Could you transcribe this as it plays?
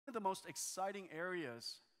of the most exciting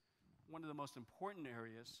areas, one of the most important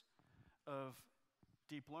areas of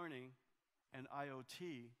deep learning and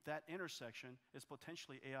IoT, that intersection, is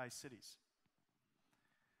potentially AI cities.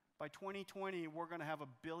 By 2020, we're going to have 1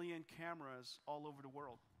 billion cameras all over the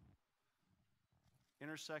world.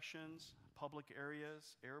 Intersections, public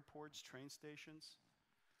areas, airports, train stations.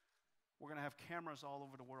 We're going to have cameras all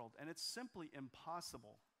over the world. And it's simply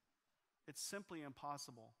impossible. It's simply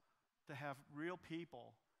impossible to have real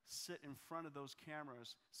people sit in front of those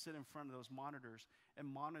cameras, sit in front of those monitors, and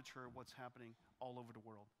monitor what's happening all over the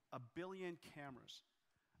world. 1 billion cameras.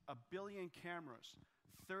 1 billion cameras.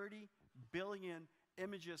 30 billion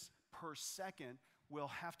images per second will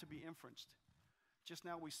have to be inferenced. Just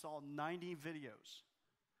now we saw 90 videos.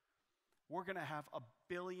 We're going to have 1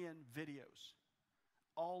 billion videos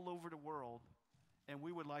all over the world, and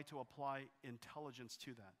we would like to apply intelligence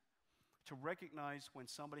to that. To recognize when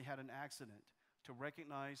somebody had an accident, to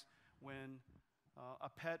recognize when a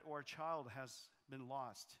pet or a child has been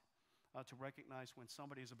lost, to recognize when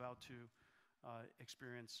somebody is about to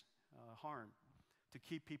experience harm, to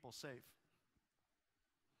keep people safe.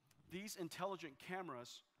 These intelligent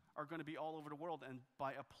cameras are going to be all over the world, and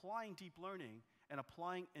by applying deep learning and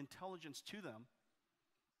applying intelligence to them,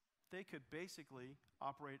 they could basically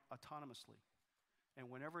operate autonomously. And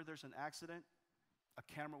whenever there's an accident, a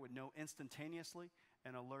camera would know instantaneously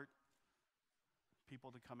and alert people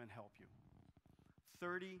to come and help you.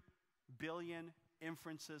 30 billion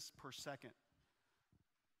inferences per second.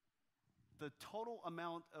 The total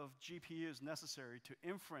amount of GPUs necessary to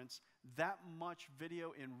inference that much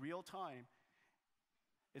video in real time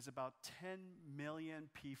is about 10 million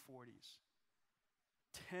P40s.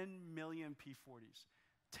 10 million P40s.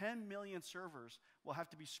 10 million servers will have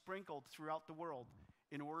to be sprinkled throughout the world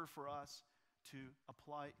in order for us to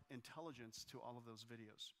apply intelligence to all of those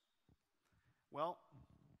videos. Well,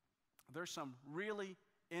 there's some really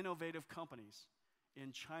innovative companies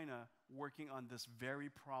in China working on this very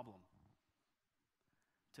problem.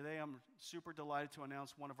 Today, I'm super delighted to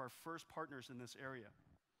announce one of our first partners in this area.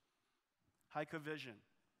 Hikvision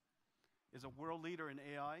is a world leader in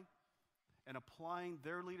AI, and applying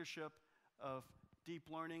their leadership of deep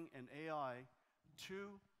learning and AI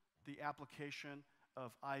to the application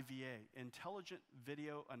of IVA, intelligent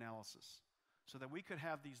video analysis, so that we could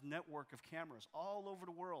have these network of cameras all over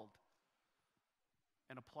the world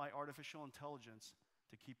and apply artificial intelligence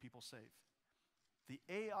to keep people safe. The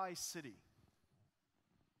AI city,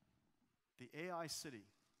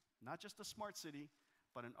 not just a smart city,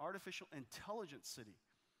 but an artificial intelligence city,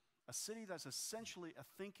 a city that's essentially a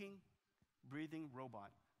thinking, breathing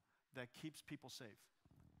robot that keeps people safe.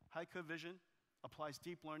 Hikvision applies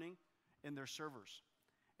deep learning in their servers.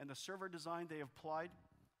 And the server design they applied,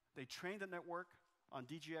 they trained the network on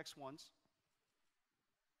DGX-1s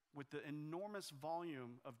with the enormous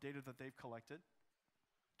volume of data that they've collected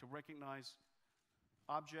to recognize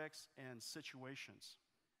objects and situations.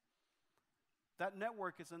 That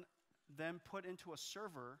network is then put into a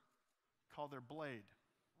server called their blade.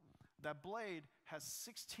 That blade has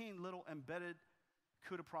 16 little embedded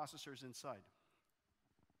CUDA processors inside.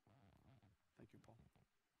 Thank you, Paul.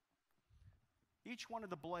 Each one of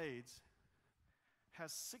the blades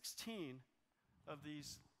has 16 of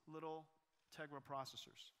these little Tegra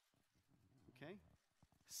processors. Okay?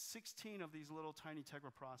 16 of these little tiny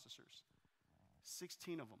Tegra processors.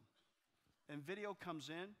 16 of them. And video comes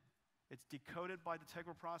in. It's decoded by the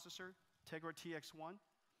Tegra processor, Tegra TX1.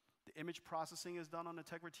 The image processing is done on the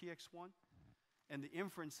Tegra TX1. And the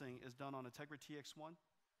inferencing is done on a Tegra TX1.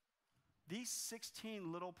 These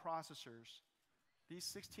 16 little processors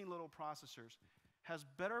has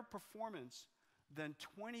better performance than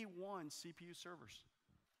 21 CPU servers.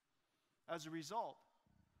 As a result,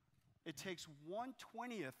 it takes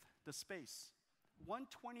 1/20th the space.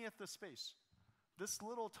 1/20th the space. This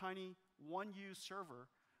little tiny 1U server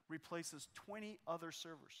replaces 20 other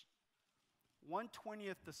servers.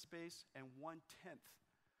 1/20th the space and 1/10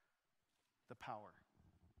 the power.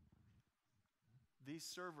 These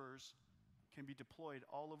servers can be deployed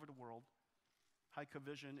all over the world.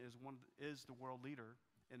 Hikvision is the world leader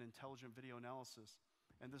in intelligent video analysis.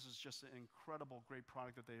 And this is just an incredible, great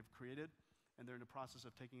product that they have created. And they're in the process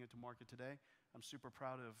of taking it to market today. I'm super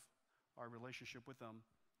proud of our relationship with them.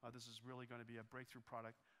 This is really going to be a breakthrough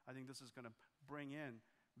product. I think this is going to bring in,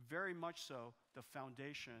 very much so, the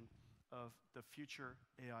foundation of the future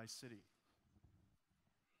AI city.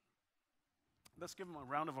 Let's give them a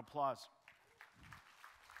round of applause.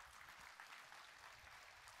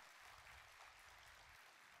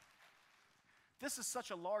 This is such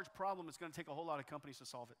a large problem, it's going to take a whole lot of companies to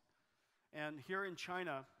solve it. And here in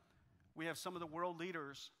China, we have some of the world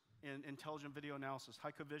leaders in intelligent video analysis,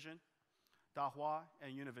 Hikvision, Dahua,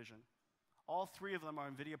 and Univision. All three of them are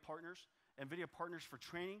Nvidia partners for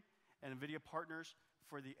training, and Nvidia partners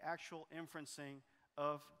for the actual inferencing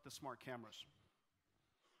of the smart cameras.